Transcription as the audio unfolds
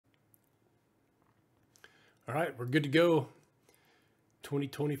All right, we're good to go.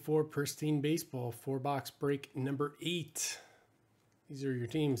 2024 Pristine Baseball 4-box break number 8. These are your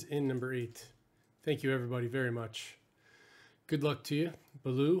teams in number 8. Thank you, everybody, very much. Good luck to you.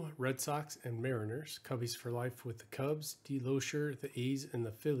 Baloo, Red Sox, and Mariners. Cubbies for life with the Cubs. D. Loescher, the A's, and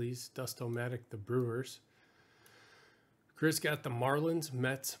the Phillies. Dust-O-Matic, the Brewers. Chris got the Marlins,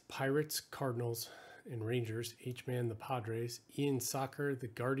 Mets, Pirates, Cardinals, and Rangers. H-Man, the Padres. Ian Soccer, the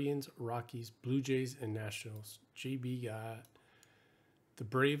Guardians, Rockies, Blue Jays, and Nationals. JB got the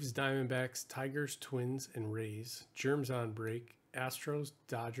Braves, Diamondbacks, Tigers, Twins, and Rays. Germs on break. Astros,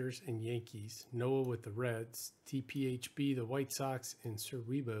 Dodgers, and Yankees. Noah with the Reds. TPHB, the White Sox, and Sir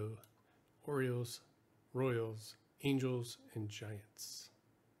Weibo. Orioles, Royals, Angels, and Giants.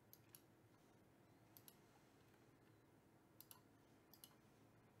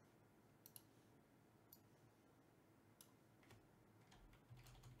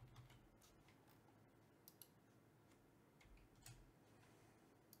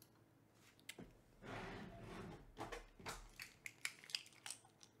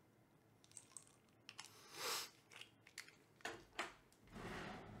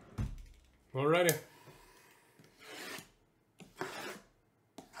 Alrighty.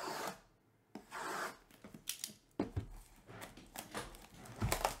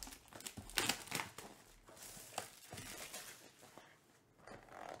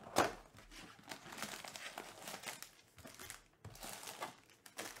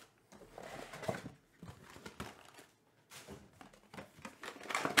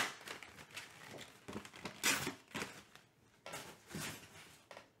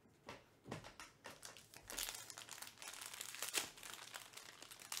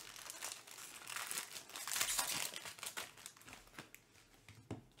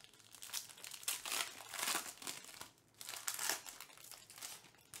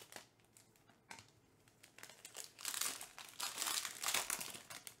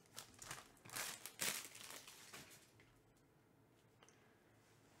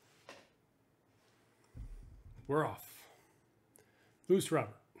 We're off. Loose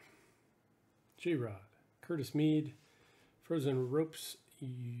Robert, J-Rod, Curtis Mead, Frozen Ropes,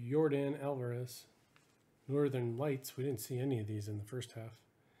 Jordan Alvarez, Northern Lights. We didn't see any of these in the first half.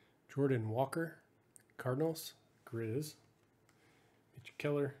 Jordan Walker, Cardinals, Grizz, Mitch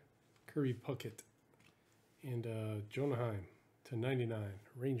Keller, Kirby Puckett, and Jonah Heim to 99.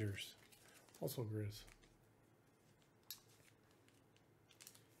 Rangers, also Grizz.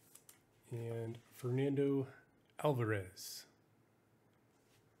 And Fernando Alvarez.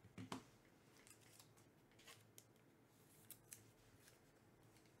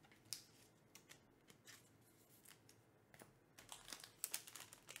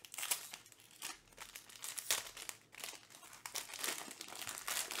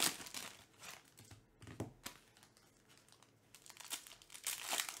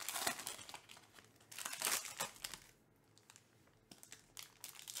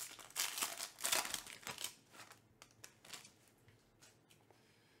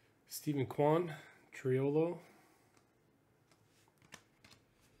 Stephen Kwan, Triolo,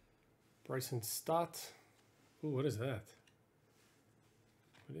 Bryson Stott. Ooh, what is that?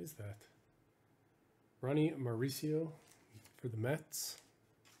 What is that? Ronnie Mauricio for the Mets.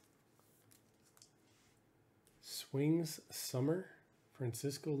 Swings Summer,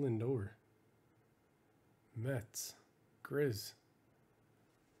 Francisco Lindor. Mets, Grizz.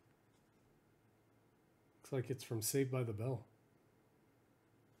 Looks like it's from Saved by the Bell.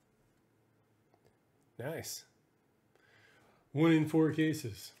 Nice. 1 in 4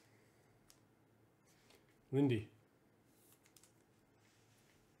 cases. Lindy.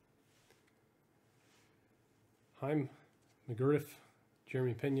 Heim, McGriff,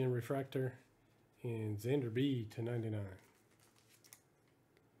 Jeremy Pena Refractor, and Xander B to 99.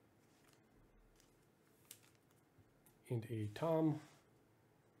 And a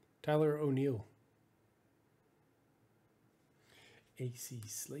Tyler O'Neill. AC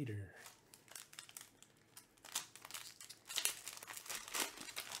Slater.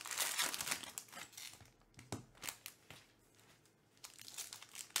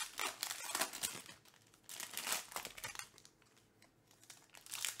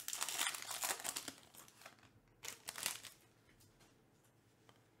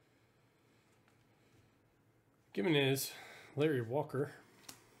 Given is Larry Walker,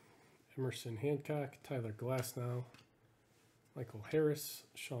 Emerson Hancock, Tyler Glasnow, Michael Harris,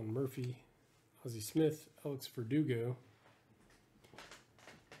 Sean Murphy, Ozzie Smith, Alex Verdugo,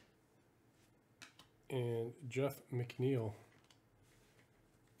 and Jeff McNeil.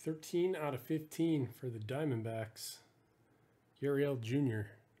 13 out of 15 for the Diamondbacks. Uriel Jr.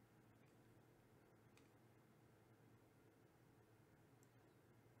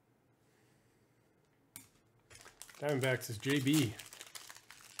 Diamondbacks is JB.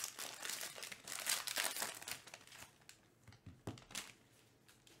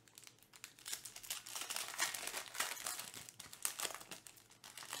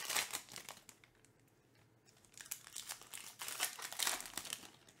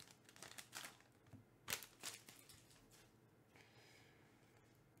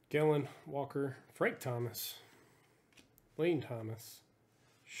 Galen, Walker, Frank Thomas, Lane Thomas,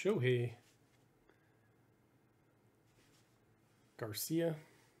 Shohei, Garcia,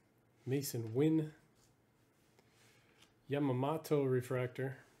 Mason Wynn, Yamamoto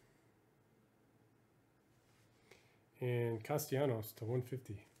refractor, and Castellanos to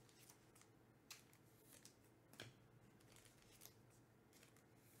 150.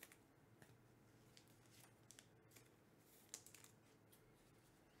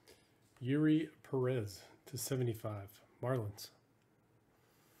 Yuri Perez to 75, Marlins.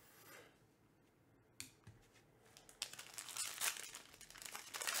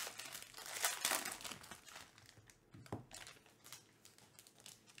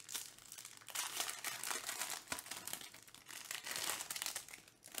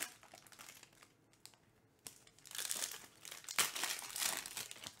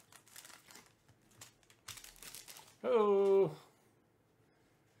 Oh,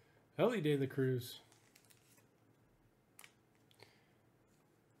 Ellie De La Cruz.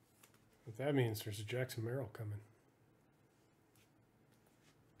 What that means, there's a Jackson Merrill coming.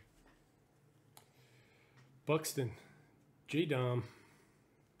 Buxton, J-Dom,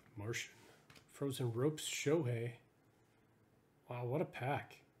 Martian, Frozen Ropes, Shohei. Wow, what a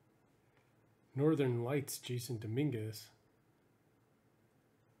pack. Northern Lights, Jason Dominguez.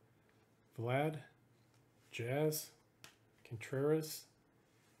 Vlad, Jazz, Contreras,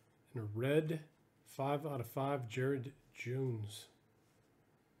 and a red 5/5 Jared Jones.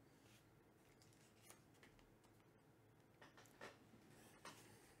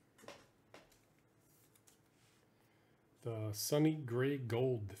 The Sunny Gray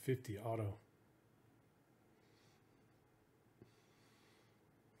Gold 50 auto.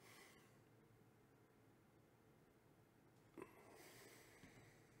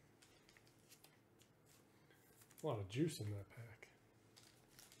 A lot of juice in that pack.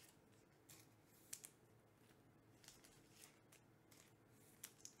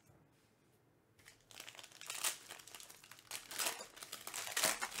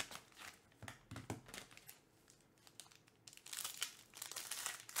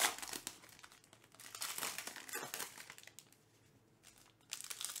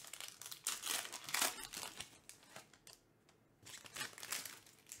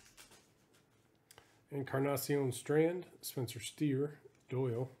 Encarnacion Strand, Spencer Steer,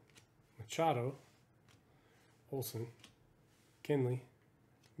 Doyle, Machado, Olson, Kenley,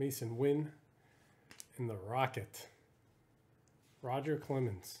 Mason Wynn, and the Rocket, Roger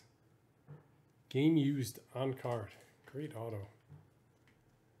Clemens. Game used on card. Great auto.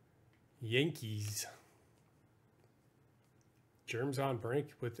 Yankees. Germs on break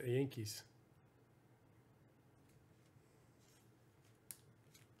with the Yankees.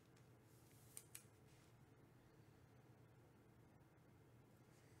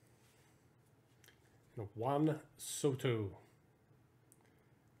 Juan Soto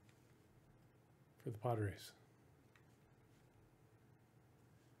for the Padres.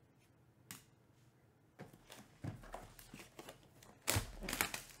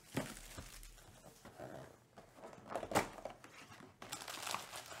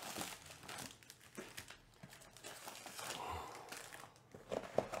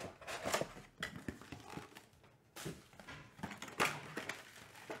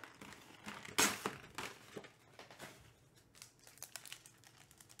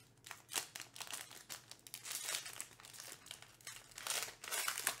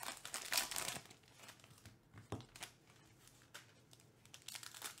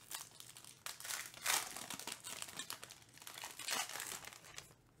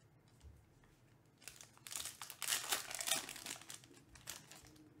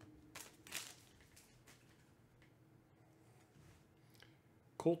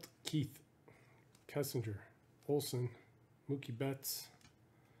 Colt Keith, Kessinger, Olson, Mookie Betts,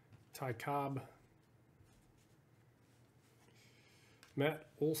 Ty Cobb, Matt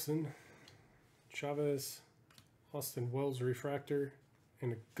Olson, Chavez, Austin Wells refractor,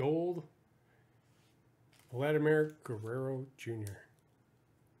 and a gold Vladimir Guerrero Jr.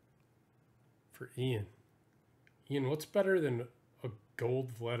 for Ian. Ian, what's better than a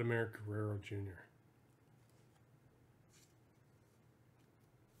gold Vladimir Guerrero Jr.?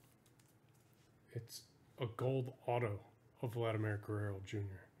 It's a gold auto of Vladimir Guerrero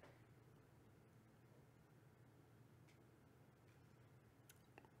Jr.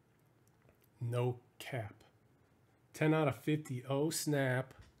 No cap. 10 out of 50. Oh,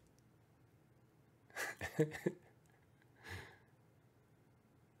 snap.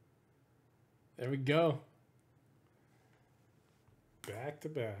 There we go. Back to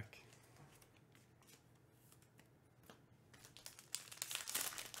back.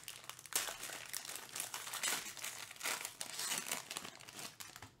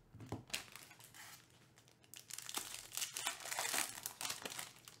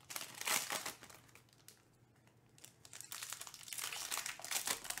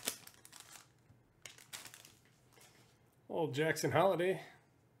 Old Jackson Holiday.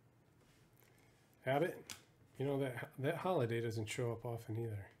 Habit. You know, that Holiday doesn't show up often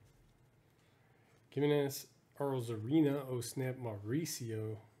either. Jimenez, Arozarena, Oh Snap,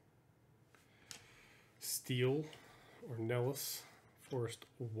 Mauricio. Steele or Nellis, Forrest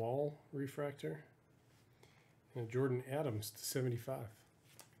Wall refractor. And a Jordan Adams to 75.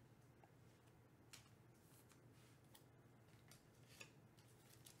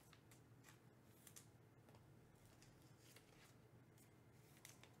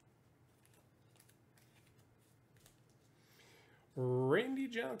 Randy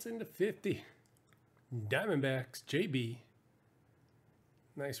Johnson to 50. Diamondbacks, JB.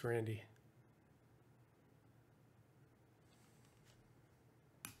 Nice, Randy.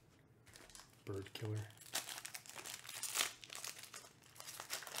 Bird killer.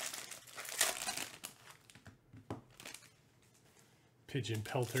 Pigeon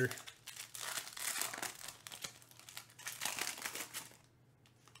pelter.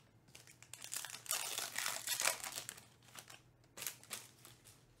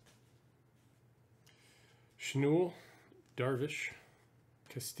 Schnuel, Darvish,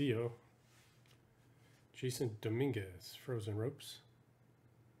 Castillo, Jason Dominguez, Frozen Ropes,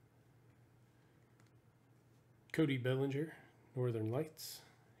 Cody Bellinger, Northern Lights,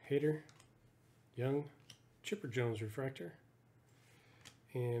 Hader, Young, Chipper Jones Refractor,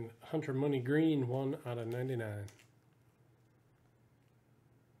 and Hunter Money Green, 1 out of 99.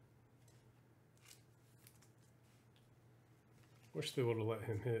 Wish they would have let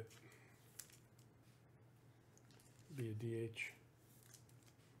him hit. Be a DH.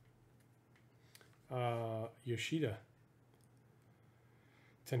 Yoshida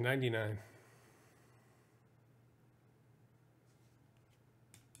to 99.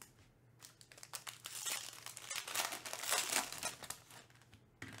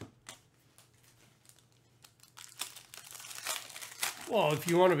 Well, if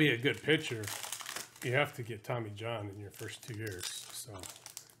you want to be a good pitcher, you have to get Tommy John in your first 2 years. So,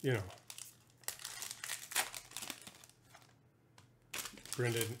 you know.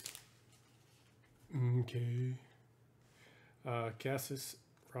 Brendan. Okay. Cassis,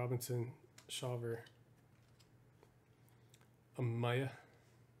 Robinson, Shaver, Amaya,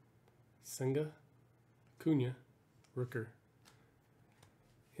 Senga, Cunha, Rooker,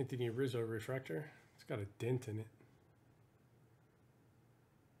 Anthony Rizzo Refractor. It's got a dent in it.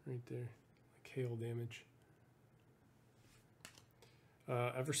 Right there. Like hail damage.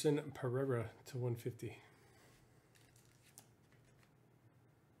 Everson Pereira to 150.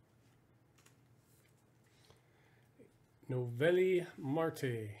 Novelli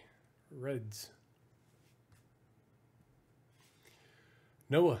Marte, Reds.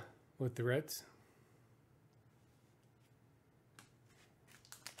 Noah with the Reds.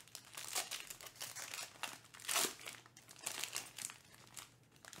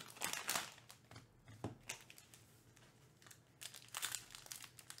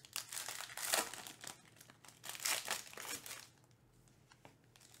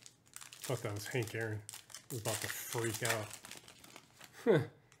 Thought that was Hank Aaron. I was about to freak out.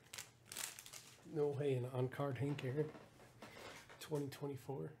 No way, an on-card Hank Aaron.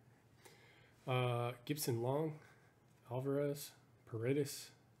 2024. Gibson Long, Alvarez,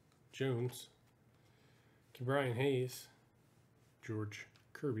 Paredes, Jones, Brian Hayes, George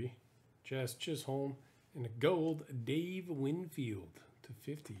Kirby, Jazz Chisholm, and a gold Dave Winfield to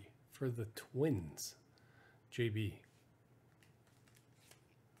 50 for the Twins. JB.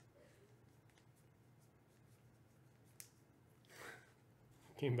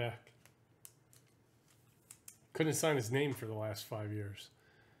 Came back. Couldn't sign his name for the last 5 years.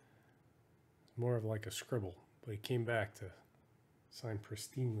 More of like a scribble, but he came back to sign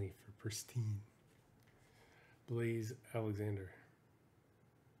pristinely for Pristine. Blaze Alexander.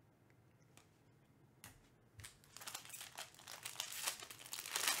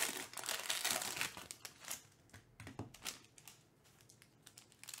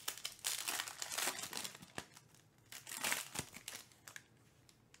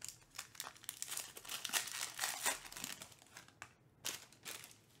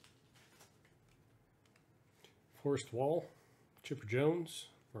 Forrest Wall, Chipper Jones,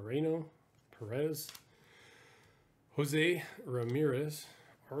 Moreno, Perez, Jose Ramirez,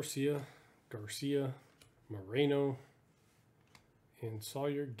 Arcia, Garcia, Moreno, and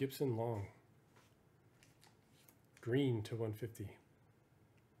Sawyer Gibson Long. Green to 150.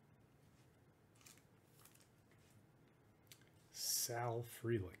 Sal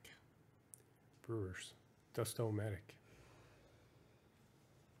Frelick, Brewers, Dust-O-Matic.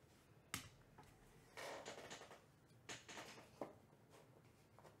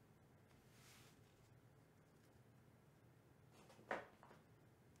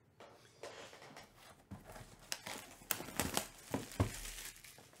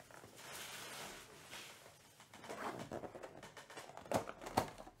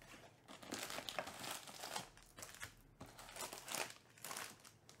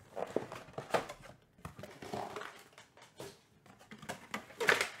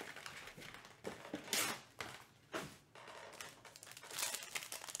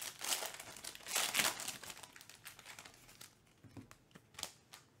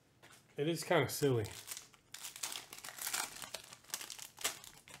 It is kind of silly.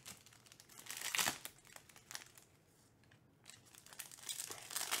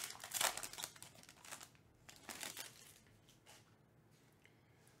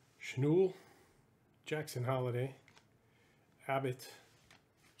 Schnull, Jackson Holiday, Abbott,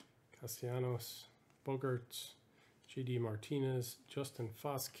 Castellanos, Bogarts, J.D. Martinez, Justin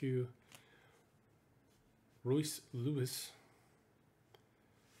Foscue, Royce Lewis,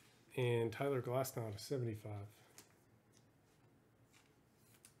 and Tyler Glasnow to 75.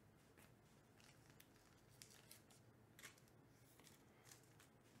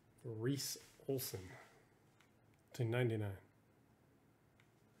 Reese Olson to 99.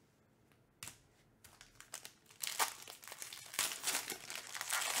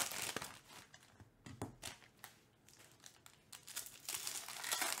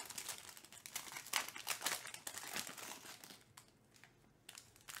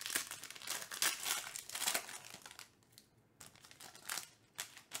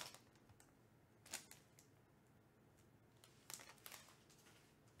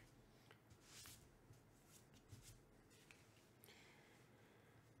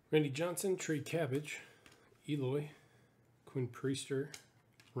 Randy Johnson, Trey Cabbage, Eloy, Quinn Priester,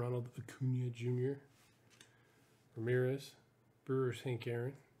 Ronald Acuna Jr., Ramirez, Brewers Hank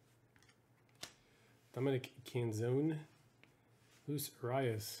Aaron, Dominic Canzone, Luis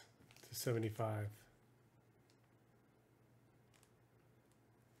Arias to 75.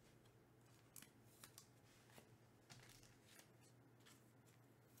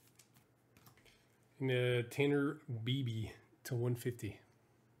 And Tanner Beebe to 150.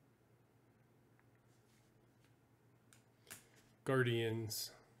 Guardians,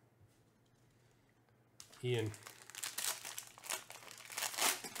 Ian.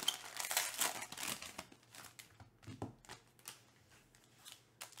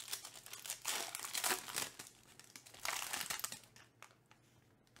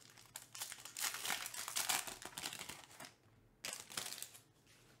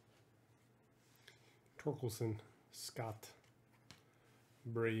 Torkelson, Scott,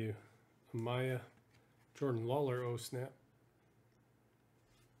 Abreu, Amaya, Jordan Lawler, oh snap.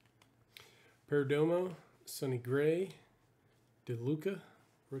 Perdomo, Sonny Gray, DeLuca,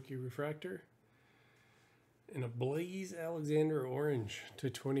 rookie refractor, and a Blaze Alexander orange to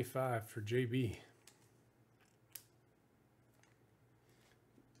 25 for JB.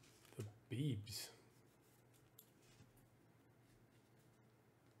 The Beebs.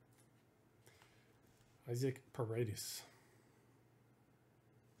 Isaac Paredes.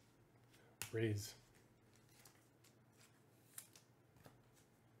 Rays.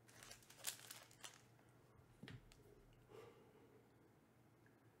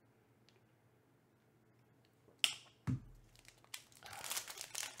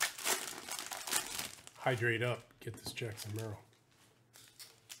 Hydrate up. Get this Jackson Merrill.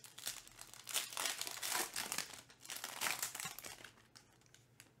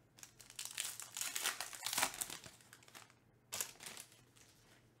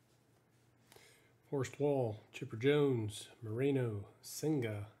 Forrest Wall, Chipper Jones, Moreno,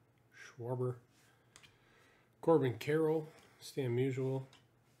 Senga, Schwarber, Corbin Carroll, Stan Musial,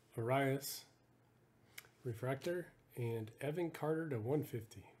 Arias, refractor, and Evan Carter to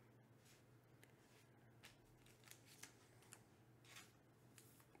 150.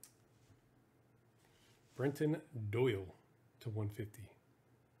 Brenton Doyle to 150.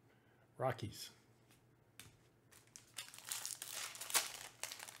 Rockies.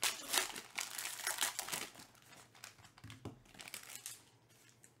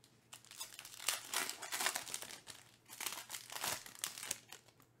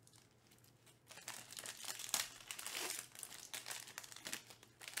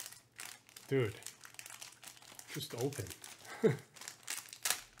 Dude, just open.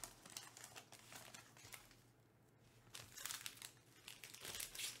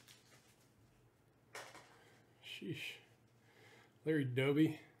 Sheesh. Larry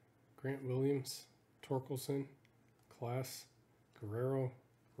Doby, Grant Williams, Torkelson, Class, Guerrero,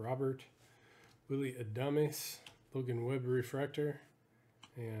 Robert, Willie Adames, Logan Webb refractor,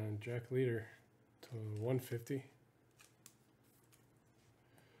 and Jack Leader to 150.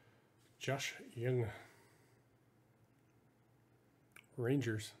 Josh Young,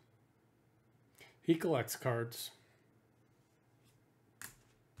 Rangers. He collects cards.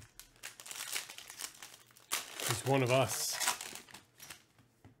 He's one of us.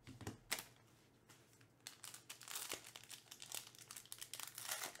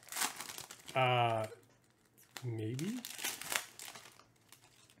 Maybe?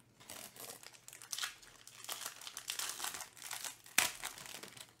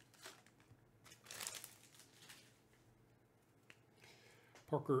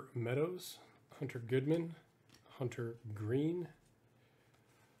 Parker Meadows, Hunter Goodman, Hunter Green,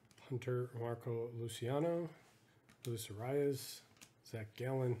 Hunter Marco Luciano, Luis Arias, Zach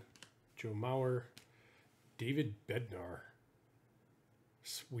Gallen, Joe Mauer, David Bednar.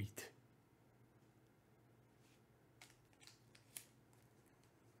 Sweet.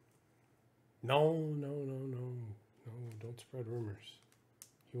 No, don't spread rumors.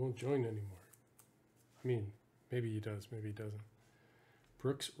 He won't join anymore. I mean, maybe he does, maybe he doesn't.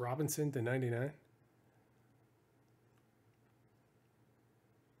 Brooks Robinson to 99.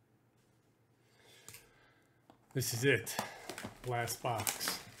 This is it. Last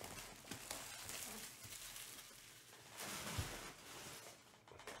box.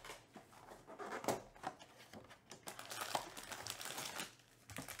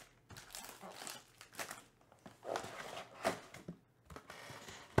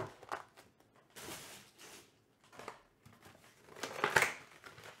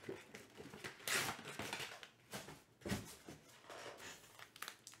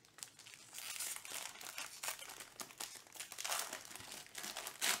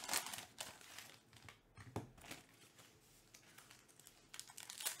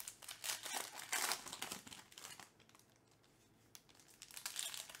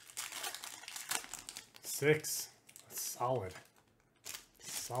 Six. That's solid.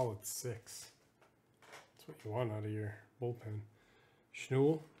 Solid 6. That's what you want out of your bullpen.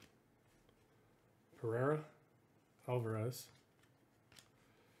 Schnuel, Pereira, Alvarez,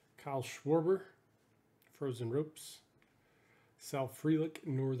 Kyle Schwarber, Frozen Ropes, Sal Frelick,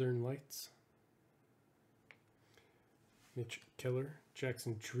 Northern Lights, Mitch Keller,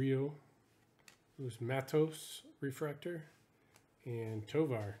 Jackson Trio, Luis Matos, Refractor, and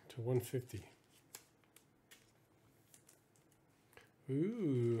Tovar to 150.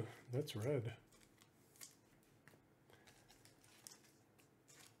 Ooh, that's red.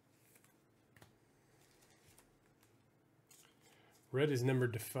 Red is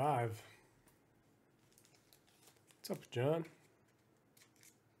numbered to 5. What's up, John?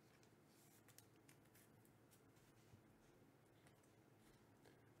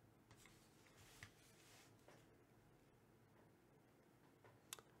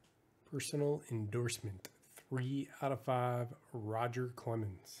 Personal endorsement. 3 out of 5, Roger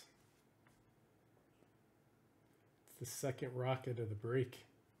Clemens. It's the second rocket of the break.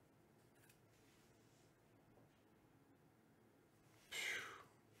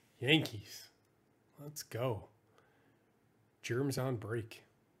 Phew. Yankees. Let's go. Germs on break.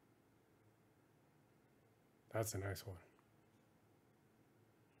 That's a nice one.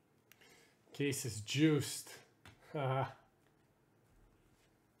 Case is juiced. Haha.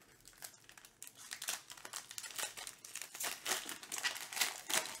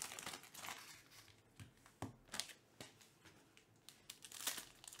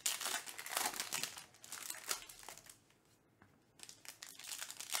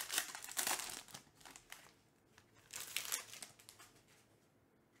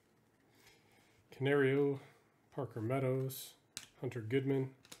 Canario, Parker Meadows, Hunter Goodman,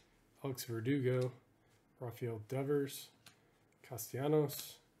 Alex Verdugo, Rafael Devers,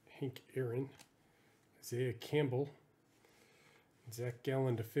 Castellanos, Hank Aaron, Isaiah Campbell, and Zach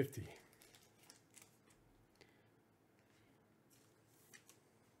Gallen to 50.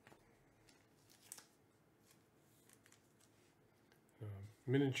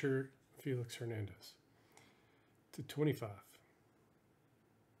 Miniature Felix Hernandez to 25.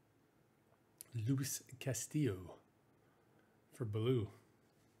 Luis Castillo for Blue.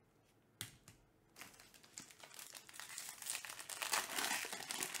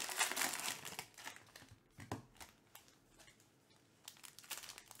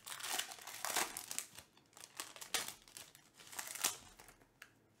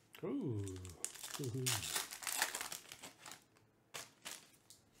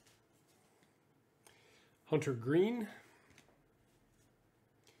 Hunter Green.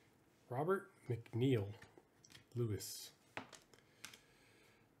 Robert McNeil. Lewis.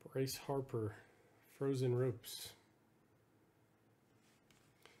 Bryce Harper. Frozen Ropes.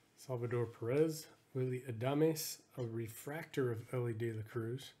 Salvador Perez. Willie Adames. A refractor of Ellie De La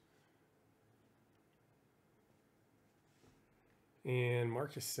Cruz. And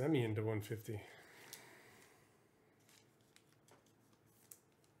Marcus Semien to 150.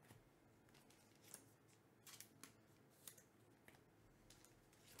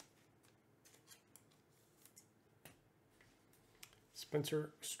 Spencer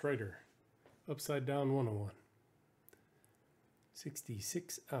Strider, upside down 101.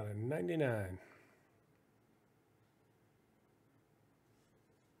 66 out of 99.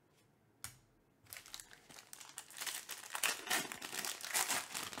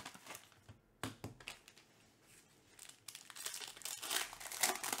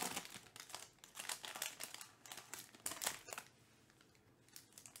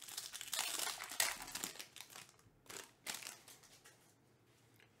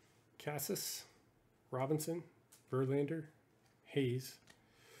 Cassis, Robinson, Verlander, Hayes,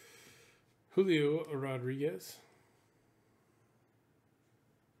 Julio Rodriguez,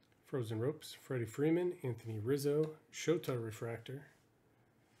 Frozen Ropes, Freddie Freeman, Anthony Rizzo, Shota Refractor,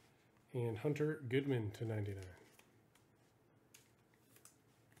 and Hunter Goodman to 99.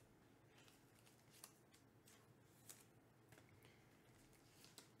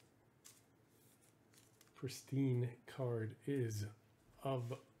 Pristine card is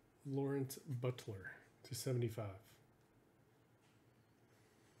of Lawrence Butler to 75.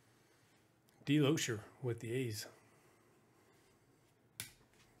 D. Loescher with the A's.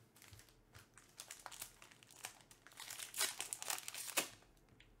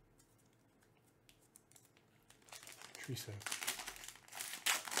 Tree set.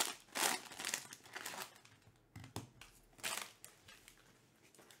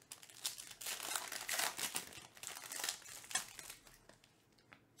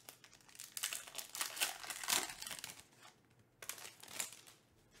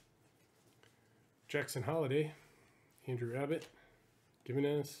 Jackson Holiday, Andrew Abbott,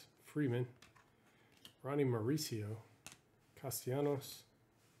 Gimenez, Freeman, Ronnie Mauricio, Castellanos,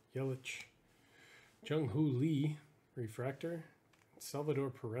 Yelich, Jung-Hoo Lee, Refractor, Salvador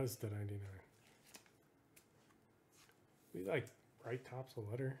Perez to 99. We like right tops of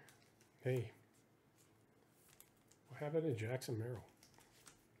letter. Hey, what happened to Jackson Merrill?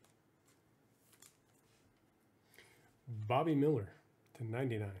 Bobby Miller to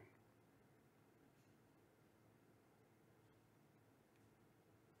 99.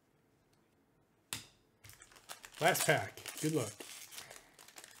 Last pack. Good luck.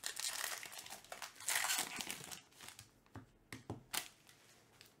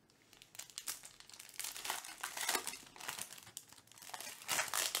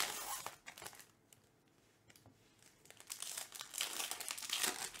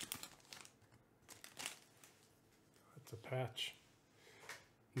 That's a patch.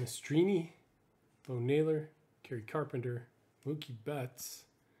 Mastrini, Bo Naylor, Kerry Carpenter, Mookie Betts,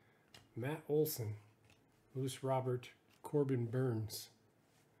 Matt Olson, Lewis Robert, Corbin Burns,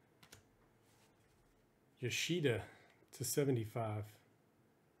 Yoshida to 75,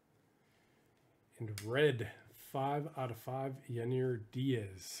 and red 5 out of 5 Yanir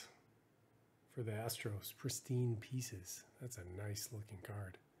Diaz for the Astros. Pristine pieces. That's a nice looking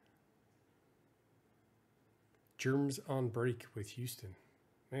card. Germs on break with Houston.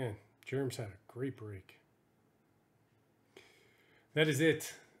 Man, Germs had a great break. That is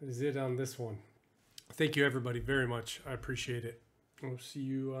it. That is it on this one. Thank you, everybody, very much. I appreciate it. We'll see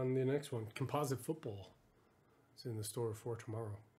you on the next one. Composite Football is in the store for tomorrow.